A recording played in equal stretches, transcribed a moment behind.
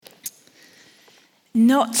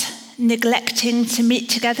Not neglecting to meet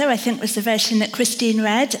together, I think was the version that Christine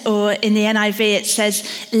read, or in the NIV it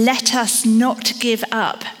says, let us not give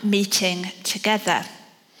up meeting together.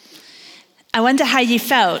 I wonder how you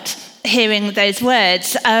felt hearing those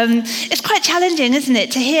words. It's quite challenging, isn't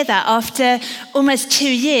it, to hear that after almost 2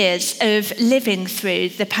 years of living through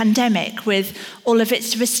the pandemic with all of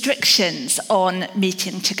its restrictions on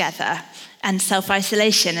meeting together and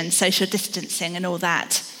self-isolation and social distancing and all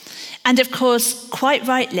that. And of course, quite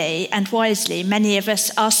rightly and wisely, many of us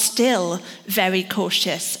are still very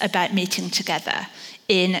cautious about meeting together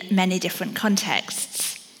in many different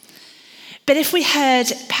contexts. But if we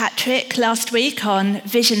heard Patrick last week on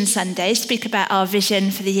Vision Sunday speak about our vision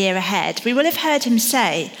for the year ahead, we will have heard him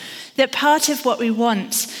say that part of what we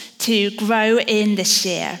want to grow in this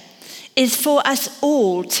year is for us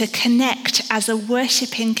all to connect as a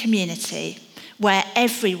worshipping community where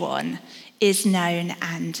everyone is known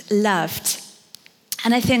and loved.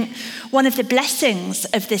 And I think one of the blessings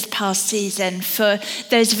of this past season for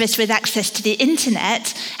those of us with access to the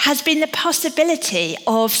internet has been the possibility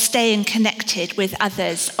of staying connected with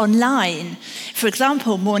others online. For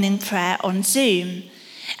example, morning prayer on Zoom.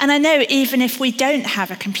 And I know even if we don't have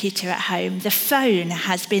a computer at home, the phone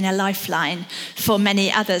has been a lifeline for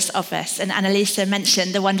many others of us. And Annalisa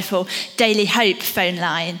mentioned the wonderful Daily Hope phone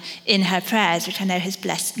line in her prayers, which I know has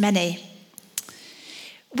blessed many.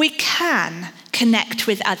 We can connect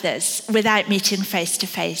with others without meeting face to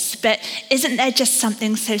face, but isn't there just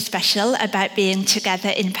something so special about being together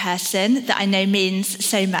in person that I know means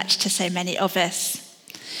so much to so many of us?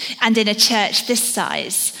 And in a church this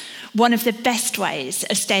size, one of the best ways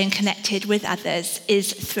of staying connected with others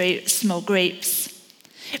is through small groups.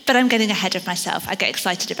 But I'm getting ahead of myself. I get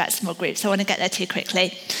excited about small groups. I want to get there too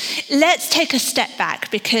quickly. Let's take a step back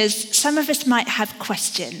because some of us might have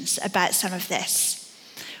questions about some of this.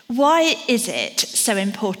 Why is it so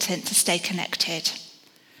important to stay connected?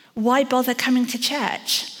 Why bother coming to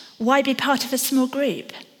church? Why be part of a small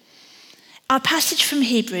group? Our passage from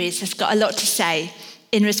Hebrews has got a lot to say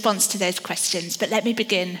in response to those questions, but let me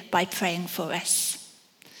begin by praying for us.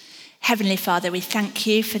 Heavenly Father, we thank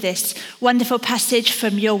you for this wonderful passage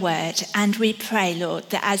from your word, and we pray, Lord,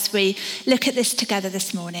 that as we look at this together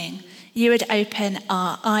this morning, you would open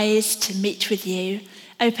our eyes to meet with you,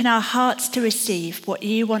 open our hearts to receive what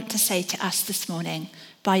you want to say to us this morning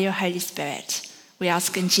by your Holy Spirit. We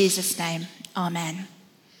ask in Jesus' name, amen.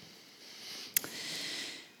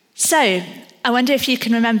 So, I wonder if you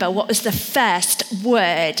can remember what was the first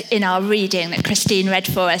word in our reading that Christine read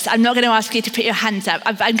for us. I'm not going to ask you to put your hands up.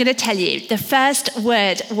 I'm going to tell you. The first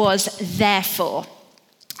word was therefore.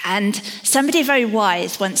 And somebody very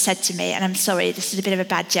wise once said to me, and I'm sorry, this is a bit of a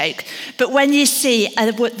bad joke, but when you see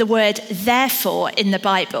the word therefore in the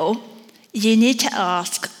Bible, you need to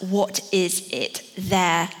ask, what is it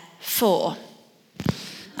there for?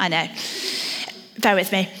 I know. Bear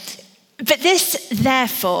with me. But this,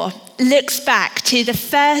 therefore, looks back to the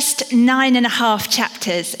first 9.5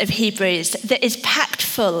 chapters of Hebrews that is packed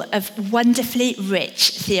full of wonderfully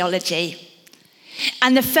rich theology.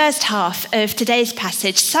 And the first half of today's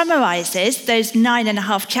passage summarizes those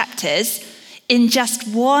 9.5 chapters in just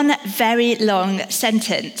one very long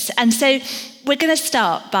sentence. And so we're going to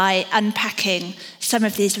start by unpacking some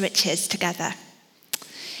of these riches together.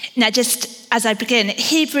 Now, just as I begin,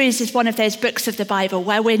 Hebrews is one of those books of the Bible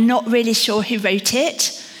where we're not really sure who wrote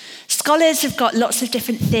it. Scholars have got lots of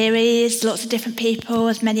different theories, lots of different people,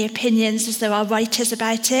 as many opinions as there are writers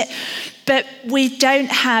about it, but we don't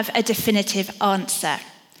have a definitive answer.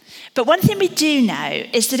 But one thing we do know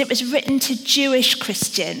is that it was written to Jewish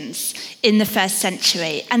Christians in the first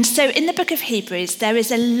century. And so in the book of Hebrews, there is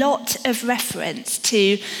a lot of reference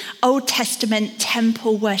to Old Testament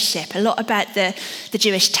temple worship, a lot about the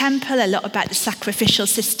Jewish temple, a lot about the sacrificial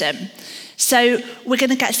system. So we're going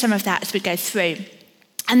to get some of that as we go through.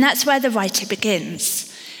 And that's where the writer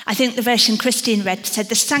begins. I think the version Christine read said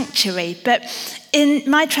the sanctuary, but in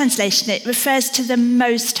my translation, it refers to the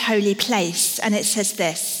most holy place. And it says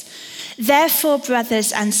this: therefore,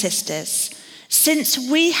 brothers and sisters, since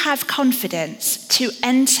we have confidence to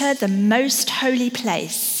enter the most holy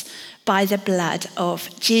place by the blood of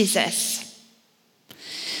Jesus.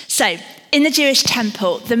 So, in the Jewish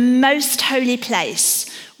temple, the most holy place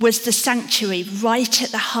was the sanctuary right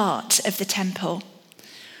at the heart of the temple.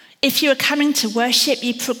 If you were coming to worship,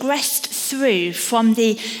 you progressed through from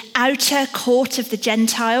the outer court of the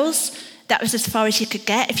Gentiles. That was as far as you could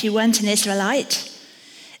get if you weren't an Israelite.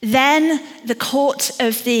 Then the court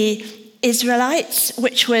of the Israelites,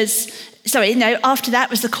 after that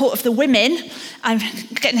was the court of the women. I'm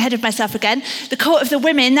getting ahead of myself again. The court of the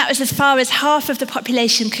women, that was as far as half of the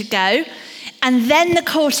population could go. And then the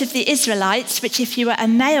court of the Israelites, which if you were a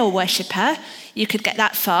male worshipper, you could get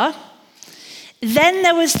that far. Then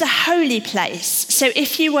there was the holy place. So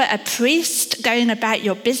if you were a priest going about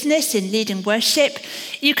your business in leading worship,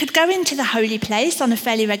 you could go into the holy place on a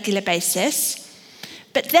fairly regular basis.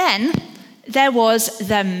 But then there was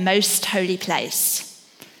the most holy place.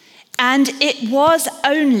 And it was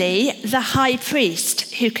only the high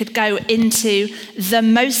priest who could go into the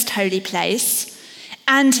most holy place.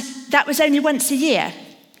 And that was only once a year.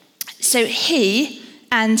 So he,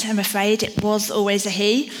 and I'm afraid it was always a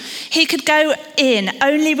he could go in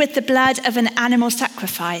only with the blood of an animal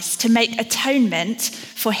sacrifice to make atonement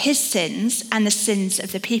for his sins and the sins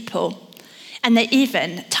of the people. And they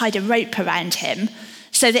even tied a rope around him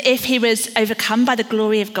so that if he was overcome by the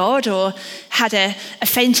glory of God or had a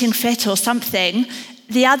fainting fit or something,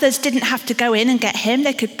 the others didn't have to go in and get him.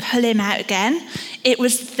 They could pull him out again. It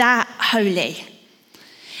was that holy.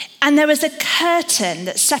 And there was a curtain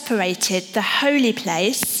that separated the holy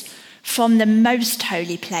place from the most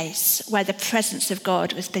holy place where the presence of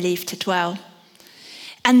God was believed to dwell.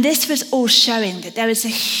 And this was all showing that there was a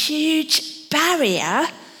huge barrier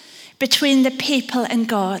between the people and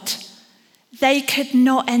God. They could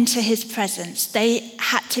not enter his presence. They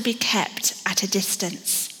had to be kept at a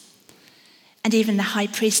distance. And even the high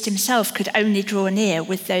priest himself could only draw near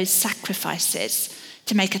with those sacrifices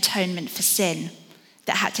to make atonement for sin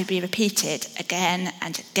that had to be repeated again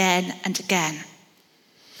and again and again.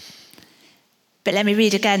 But let me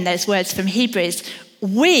read again those words from Hebrews.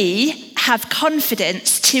 We have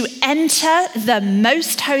confidence to enter the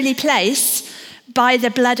most holy place by the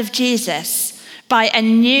blood of Jesus, by a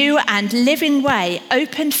new and living way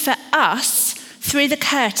opened for us through the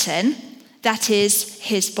curtain that is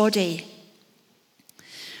his body.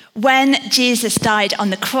 When Jesus died on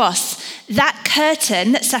the cross, that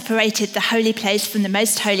curtain that separated the holy place from the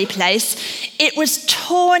most holy place, it was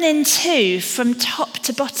torn in two from top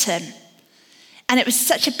to bottom. And it was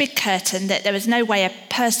such a big curtain that there was no way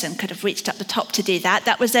a person could have reached up the top to do that.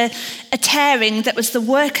 That was a tearing that was the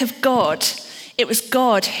work of God. It was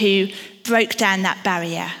God who broke down that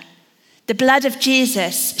barrier. The blood of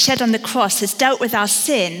Jesus shed on the cross has dealt with our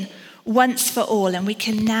sin once for all, and we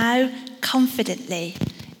can now confidently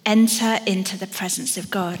enter into the presence of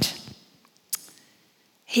God.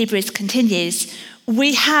 Hebrews continues,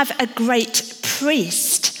 we have a great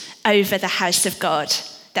priest over the house of God.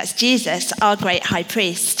 That's Jesus, our great high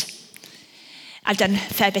priest. I've done a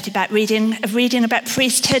fair bit about reading about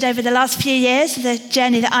priesthood over the last few years, the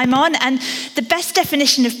journey that I'm on, and the best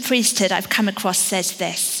definition of priesthood I've come across says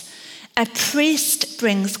this: a priest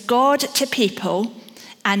brings God to people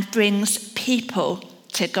and brings people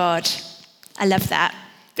to God. I love that,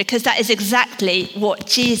 because that is exactly what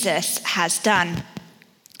Jesus has done.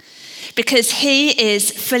 Because he is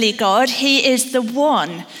fully God, he is the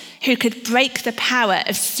one who could break the power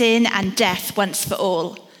of sin and death once for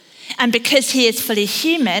all. And because he is fully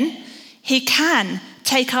human, he can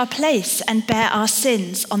take our place and bear our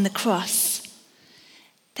sins on the cross.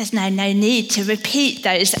 There's now no need to repeat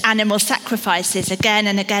those animal sacrifices again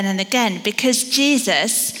and again and again, because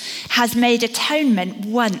Jesus has made atonement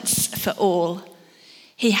once for all.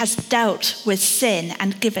 He has dealt with sin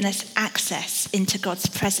and given us access into God's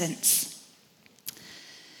presence.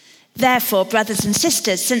 Therefore, brothers and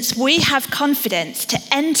sisters, since we have confidence to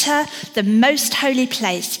enter the most holy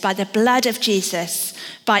place by the blood of Jesus,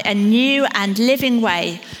 by a new and living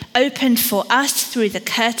way opened for us through the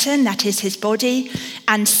curtain that is his body,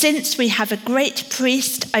 and since we have a great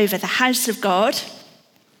priest over the house of God,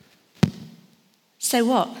 so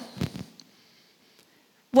what?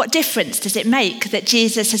 What difference does it make that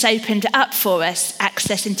Jesus has opened up for us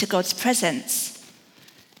access into God's presence?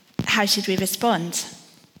 How should we respond?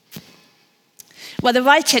 Well, the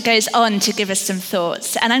writer goes on to give us some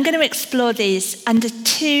thoughts, and I'm going to explore these under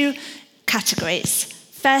two categories.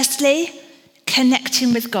 Firstly,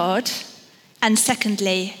 connecting with God, and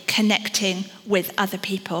secondly, connecting with other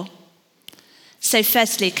people. So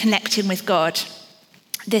firstly, connecting with God.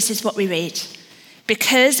 This is what we read.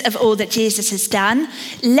 Because of all that Jesus has done,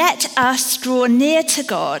 let us draw near to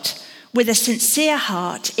God with a sincere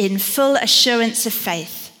heart in full assurance of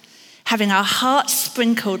faith, having our hearts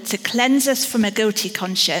sprinkled to cleanse us from a guilty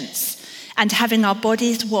conscience, and having our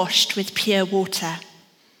bodies washed with pure water.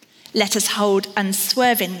 Let us hold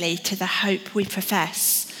unswervingly to the hope we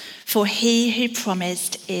profess, for he who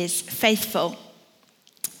promised is faithful.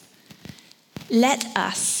 Let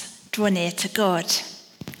us draw near to God.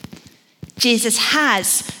 Jesus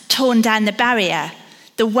has torn down the barrier.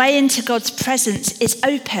 The way into God's presence is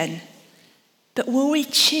open. But will we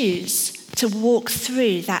choose to walk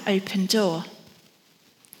through that open door?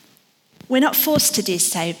 We're not forced to do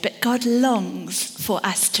so, but God longs for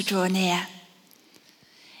us to draw near.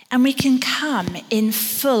 And we can come in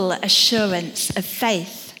full assurance of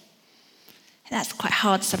faith. That's quite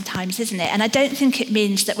hard sometimes, isn't it? And I don't think it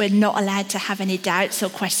means that we're not allowed to have any doubts or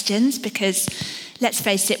questions, because let's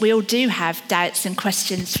face it, we all do have doubts and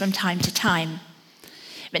questions from time to time.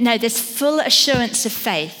 But no, this full assurance of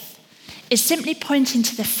faith is simply pointing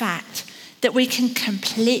to the fact that we can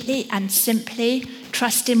completely and simply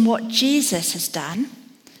trust in what Jesus has done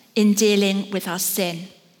in dealing with our sin.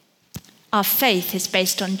 Our faith is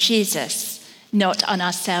based on Jesus, not on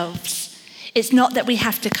ourselves. It's not that we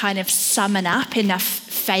have to kind of summon up enough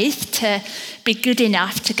faith to be good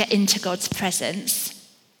enough to get into God's presence.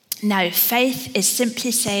 No, faith is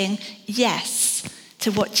simply saying yes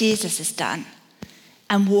to what Jesus has done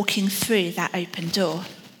and walking through that open door.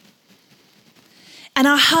 And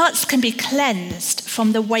our hearts can be cleansed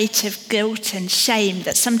from the weight of guilt and shame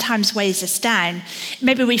that sometimes weighs us down.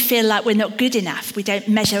 Maybe we feel like we're not good enough, we don't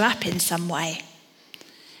measure up in some way.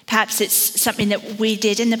 Perhaps it's something that we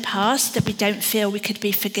did in the past that we don't feel we could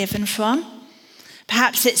be forgiven from.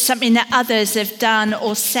 Perhaps it's something that others have done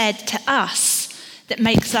or said to us that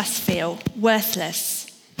makes us feel worthless.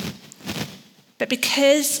 But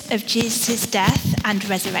because of Jesus' death and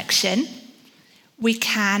resurrection, we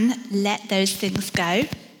can let those things go.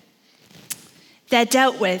 They're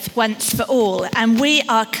dealt with once for all, and we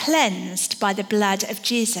are cleansed by the blood of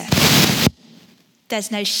Jesus.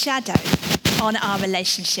 There's no shadow on our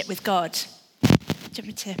relationship with God. Do you want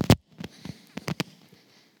me to?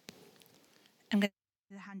 I'm going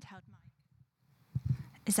to do the handheld mic.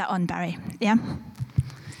 Is that on, Barry? Yeah?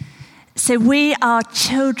 So we are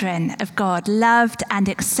children of God, loved and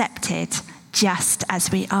accepted just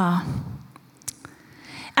as we are.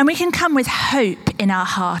 And we can come with hope in our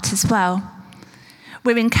heart as well.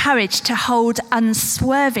 We're encouraged to hold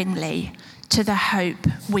unswervingly to the hope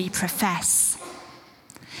we profess.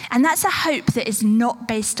 And that's a hope that is not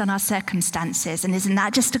based on our circumstances. And isn't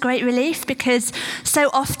that just a great relief? Because so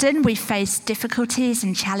often we face difficulties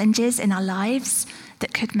and challenges in our lives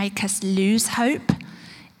that could make us lose hope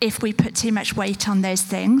if we put too much weight on those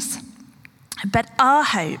things. But our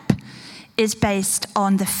hope is based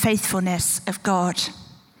on the faithfulness of God.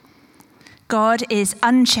 God is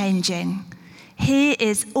unchanging. He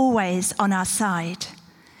is always on our side.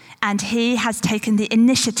 And he has taken the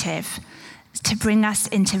initiative to bring us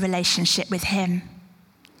into relationship with him.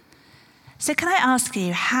 So can I ask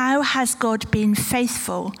you, how has God been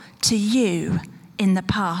faithful to you in the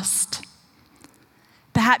past?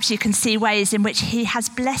 Perhaps you can see ways in which he has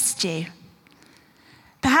blessed you.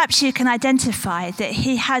 Perhaps you can identify that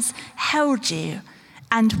he has held you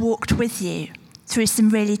and walked with you through some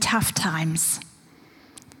really tough times.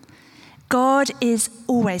 God is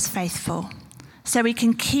always faithful, so we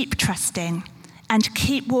can keep trusting and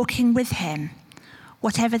keep walking with him,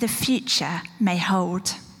 whatever the future may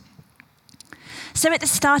hold. So at the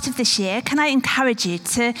start of this year, can I encourage you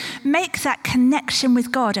to make that connection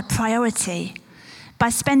with God a priority by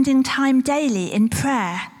spending time daily in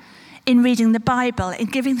prayer, in reading the Bible, in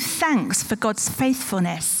giving thanks for God's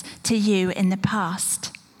faithfulness to you in the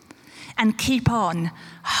past. And keep on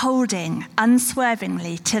holding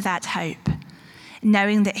unswervingly to that hope,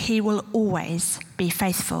 knowing that he will always be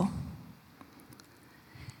faithful.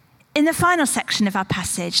 In the final section of our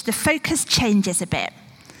passage, the focus changes a bit.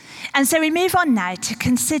 And so we move on now to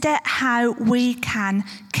consider how we can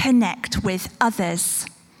connect with others.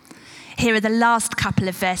 Here are the last couple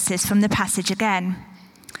of verses from the passage again.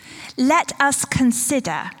 Let us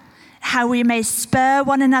consider how we may spur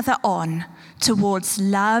one another on towards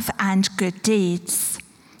love and good deeds.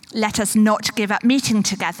 Let us not give up meeting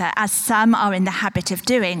together, as some are in the habit of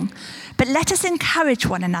doing, but let us encourage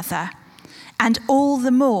one another, and all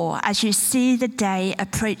the more as you see the day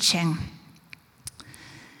approaching.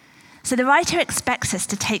 So the writer expects us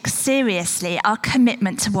to take seriously our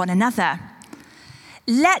commitment to one another.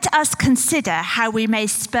 Let us consider how we may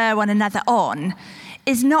spur one another on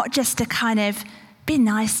is not just a kind of be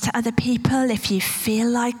nice to other people if you feel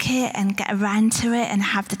like it and get around to it and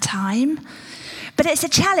have the time. But it's a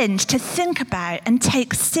challenge to think about and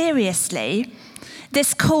take seriously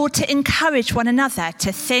this call to encourage one another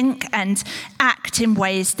to think and act in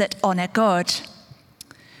ways that honor God.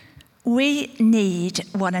 We need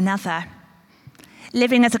one another.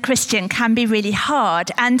 Living as a Christian can be really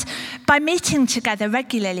hard, and by meeting together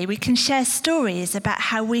regularly, we can share stories about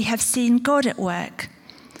how we have seen God at work,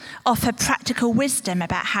 offer practical wisdom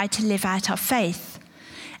about how to live out our faith,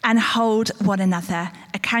 and hold one another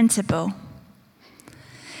accountable.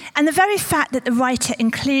 And the very fact that the writer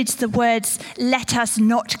includes the words, let us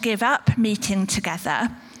not give up meeting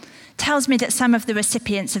together, tells me that some of the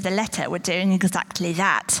recipients of the letter were doing exactly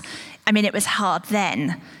that. I mean, it was hard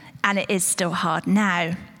then, and it is still hard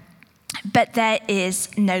now. But there is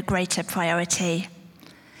no greater priority.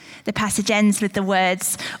 The passage ends with the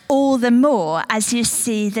words, "all the more as you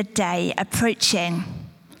see the day approaching."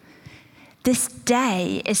 This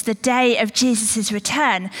day is the day of Jesus'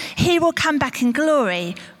 return. He will come back in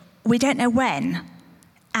glory. We don't know when.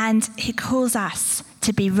 And he calls us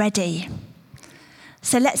to be ready.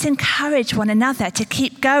 So let's encourage one another to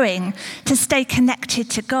keep going, to stay connected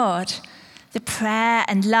to God. The prayer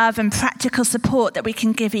and love and practical support that we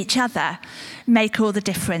can give each other make all the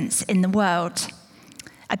difference in the world.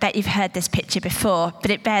 I bet you've heard this picture before, but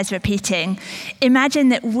it bears repeating. Imagine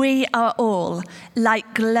that we are all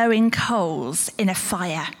like glowing coals in a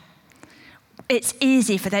fire. It's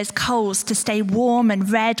easy for those coals to stay warm and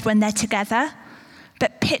red when they're together,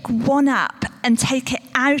 but pick one up and take it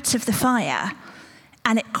out of the fire,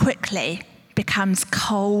 and it quickly becomes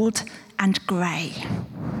cold and grey.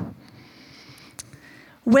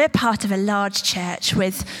 We're part of a large church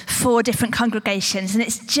with 4 different congregations, and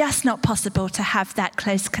it's just not possible to have that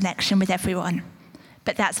close connection with everyone.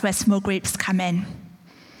 But that's where small groups come in.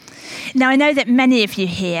 Now, I know that many of you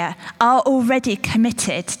here are already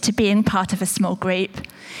committed to being part of a small group.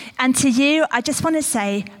 And to you, I just want to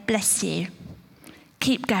say, bless you.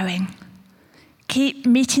 Keep going. Keep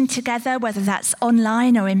meeting together, whether that's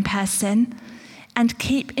online or in person, and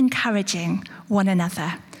keep encouraging one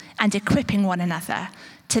another and equipping one another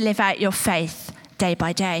to live out your faith day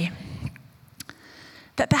by day.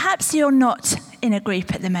 But perhaps you're not in a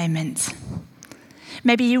group at the moment.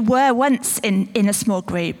 Maybe you were once in a small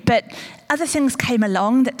group, but other things came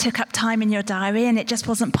along that took up time in your diary and it just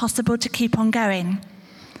wasn't possible to keep on going.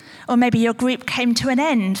 Or maybe your group came to an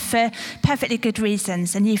end for perfectly good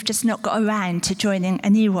reasons and you've just not got around to joining a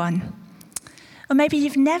new one. Or maybe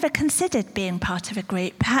you've never considered being part of a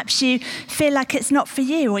group. Perhaps you feel like it's not for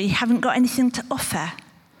you or you haven't got anything to offer.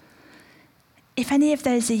 If any of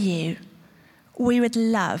those are you, we would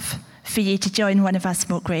love for you to join one of our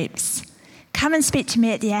small groups. Come and speak to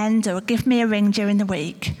me at the end or give me a ring during the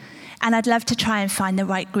week, and I'd love to try and find the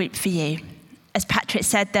right group for you. As Patrick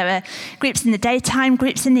said, there are groups in the daytime,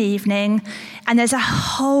 groups in the evening, and there's a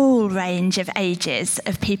whole range of ages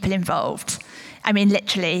of people involved. I mean,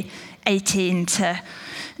 literally 18 to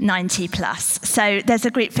 90 plus. So there's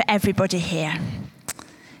a group for everybody here.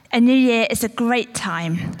 A new year is a great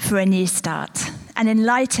time for a new start. And in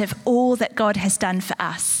light of all that God has done for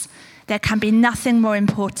us, there can be nothing more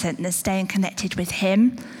important than staying connected with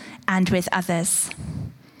him and with others.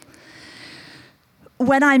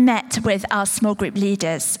 When I met with our small group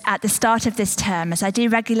leaders at the start of this term, as I do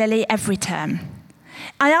regularly every term,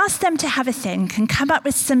 I asked them to have a think and come up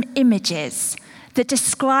with some images that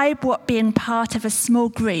describe what being part of a small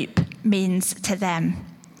group means to them.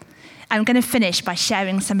 I'm going to finish by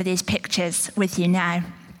sharing some of these pictures with you now.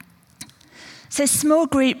 So small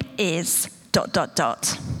group is ...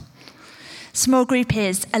 Small group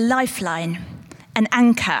is a lifeline, an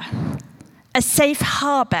anchor, a safe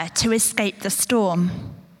harbour to escape the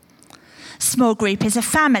storm. Small group is a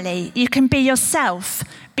family. You can be yourself,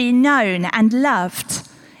 be known and loved.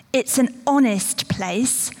 It's an honest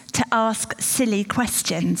place to ask silly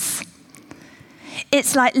questions.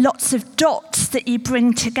 It's like lots of dots that you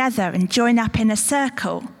bring together and join up in a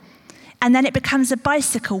circle, and then it becomes a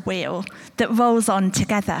bicycle wheel that rolls on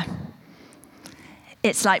together.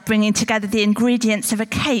 It's like bringing together the ingredients of a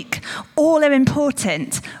cake. All are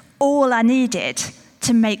important, all are needed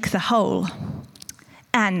to make the whole.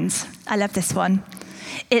 And, I love this one,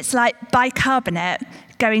 it's like bicarbonate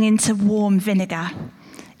going into warm vinegar.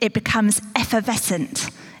 It becomes effervescent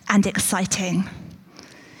and exciting.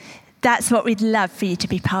 That's what we'd love for you to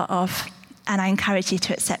be part of, and I encourage you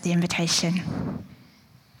to accept the invitation.